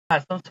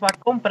បាទសូមស្វាគ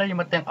មន៍ប្រិយ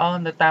មិត្តទាំងអស់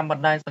នៅតាមប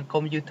ណ្ដាញសង្គ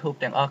ម YouTube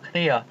ទាំងអស់គ្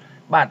នា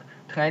បាទ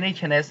ថ្ងៃនេះ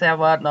Channel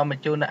Server នាំមក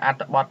ជូននូវអត្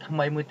ថបទថ្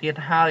មីមួយទៀត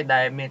ហើយ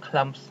ដែលមានខ្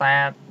លឹមសា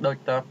រដូច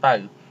តទៅ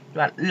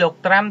បាទលោក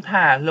ត្រាំ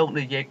ថាលោក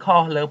និយាយខុ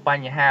សលើប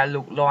ញ្ហា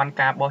លូកលាន់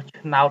ការបោះ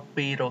ឆ្នោត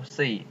ពីរុស្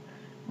ស៊ី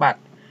បាទ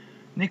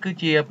នេះគឺ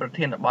ជាប្រ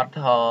ធានបទ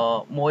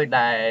មួយ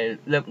ដែល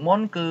លើកមុ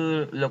នគឺ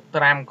លោក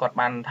ត្រាំគាត់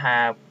បានថា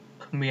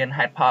គ្មាន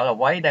ហេតុផលអ្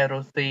វីដែល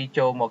រុស្ស៊ី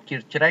ចូលមកជ្រៀ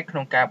តជ្រែកក្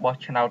នុងការបោះ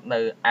ឆ្នោតនៅ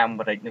អា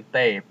មេរិកនោះ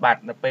ទេបាទ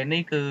នៅពេល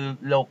នេះគឺ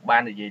លោកបា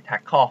ននិយាយថា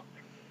ខុស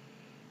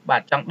បា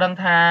ទចង់ដឹង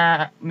ថា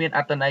មានអ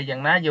ត្ថន័យយ៉ា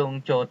ងណាយើង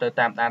ចូលទៅ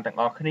តាមដានទាំង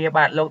អស់គ្នា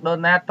បាទលោកដូ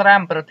ណាល់ត្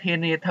រាំប្រធា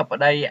នាធិប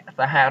តី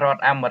សហរដ្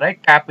ឋអាមេរិក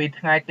កាលពី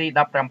ថ្ងៃទី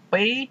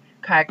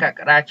17ខែកក្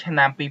កដាឆ្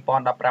នាំ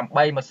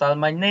2018ម្សិល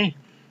មិញនេះ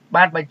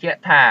បានបញ្ជា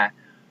ក់ថា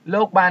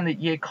លោកបាននិ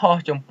យាយខុស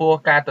ចំពោះ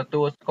ការទ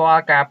ទួលស្គា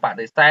ល់ការប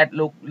ដិសេធ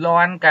លូក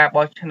លាន់ការ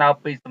បោះឆ្នោត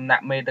ពីសំណា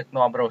ក់មេដឹក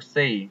នាំរុស្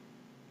ស៊ី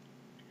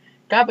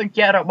ការបញ្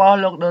ជាក់របស់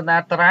លោកដូណា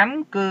ល់ត្រាំ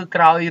គឺ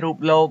ក្រោយរូប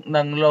លោក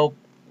និងលោក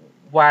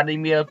វ៉ាឌី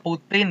មៀពូ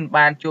ទីន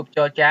បានជួបច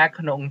រចា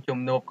ក្នុងជំ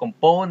នួបកំ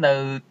ពូលនៅ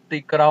ទី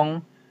ក្រុង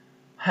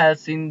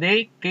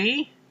Helsinki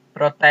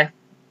ប្រទេស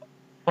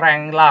ហ្វ្រាំ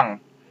ងឡង់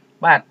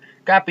បាទ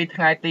កាលពី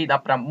ថ្ងៃទី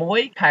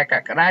16ខែក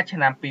ក្កដាឆ្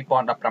នាំ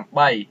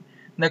2018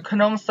នៅក្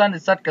នុងសន្និ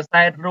សីទកា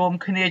សែតរួម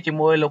គ្នាជា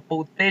មួយលោកពូ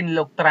ទីន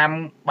លោកត្រាំ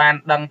បាន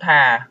ដឹង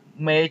ថា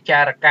មេចា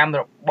រកម្ម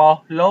រប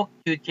ស់លោក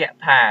ជឿជាក់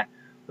ថា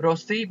រុ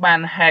ស្ស៊ីបា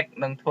ន hack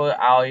និងធ្វើ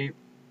ឲ្យ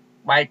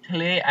បែកធ្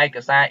លាយឯក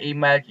សារអ៊ី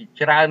មែលជា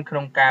ច្រើនក្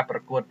នុងការប្រ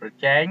កួតប្រ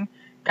ជែង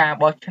ការ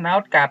បោះឆ្នោ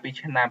តកាលពី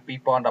ឆ្នាំ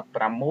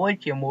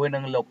2016ជាមួយនឹ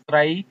ងលោកស្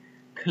រី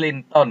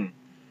Clinton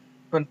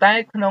ប៉ុន្តែ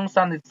ក្នុងស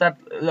ន្និសីទ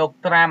លោក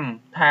ត្រាំ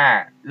ថា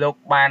លោក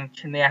បាន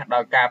ឈ្នះដោ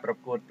យការប្រ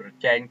កួតប្រ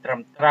ជែងត្រឹម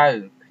ត្រូវ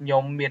ខ្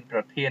ញុំមានប្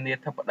រធានា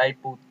ធិបតី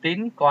ពូទីន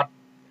គាត់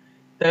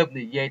ទើប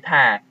និយាយ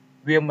ថា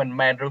វាមិន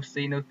មែនរុស្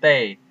ស៊ីនោះទេ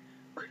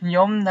ខ្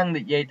ញុំនឹង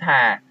និយាយ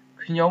ថា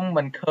ខ្ញុំ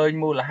មិនឃើញ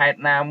មូលហេតុ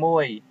ណាមួ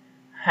យ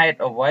ហេតុ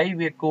អ្វី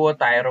វាគួរ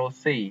តែរុ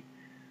ស្ស៊ី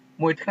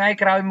មួយថ្ងៃ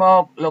ក្រោយម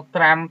កលោក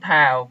ត្រាំ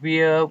ថា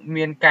វា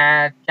មានការ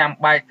ចាំ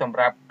បាច់សម្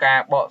រាប់ការ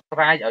បកស្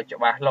រាយឲ្យ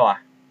ច្បាស់លាស់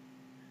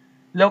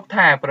លោក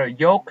ថាប្រ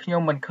យោគខ្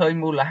ញុំមិនឃើញ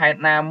មូលហេតុ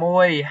ណាមួ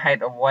យហេ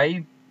តុអ្វី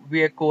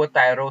វាគួរ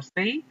តែរុស្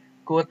ស៊ី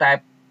គួ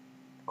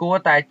រ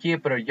តែជា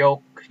ប្រយោគ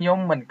ខ្ញុំ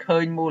មិនឃើ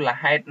ញមូល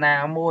ហេតុណា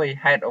មួយ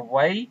ហេតុអ្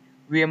វី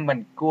វាមិន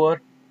គួរ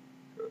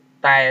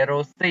តែរុ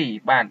ស្ស៊ី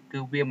បាទគឺ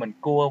វាមិន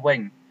គួរវិញ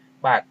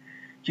បាទ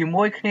ជា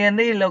មួយគ្នា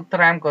នេះលោក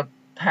ត្រាំក៏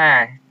ថា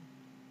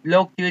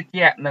លោកជឿ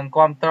ជាក់និង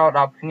គាំទ្រដ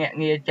ល់ភ្នាក់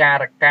ងារចា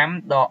រកម្ម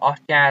ដ៏អ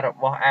ស្ចារ្យរ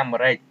បស់អាមេ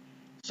រិក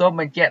សូម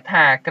បញ្ជាក់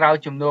ថាក្រោយ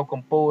ជំនួប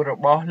កំពូលរ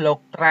បស់លោក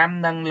ត្រាំ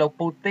និងលោក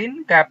ពូទីន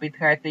កាលពី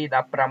ថ្ងៃទី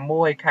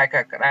16ខែក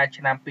ក្កដា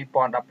ឆ្នាំ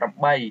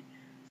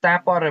2018សារ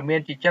ព័ត៌មា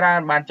នជាច្រើន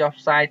បានចុះ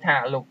ផ្សាយថា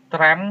លោក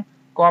ត្រាំ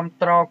គាំ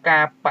ទ្រកា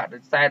របដិ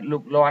សេធលូ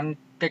កលាន់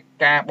កិច្ច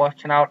ការបោះ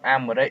ឆ្នោតអា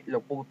មេរិកលោ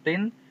កពូទី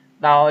ន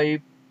ដោយ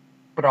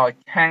ប្រ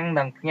ឆាំង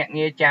នឹងភ្នាក់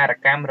ងារចារ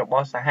កម្មរប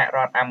ស់សហរ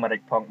ដ្ឋអាមេរិ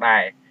កផងដែ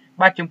រ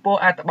បាទចំពោះ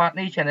អត្ថបទ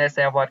នេះ Channel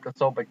Server ក៏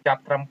សូមបញ្ច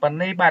ប់ត្រឹមប៉ុណ្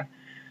នេះបាទ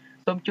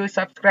សូមជួយ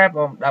Subscribe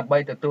ដើម្បី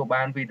ទទួល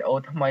បានវីដេអូ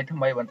ថ្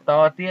មីៗបន្ត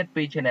ទៀត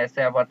ពី Channel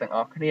Server ទាំងអ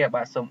ស់គ្នា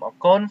បាទសូមអរ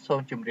គុណសូម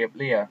ជម្រាប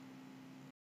លា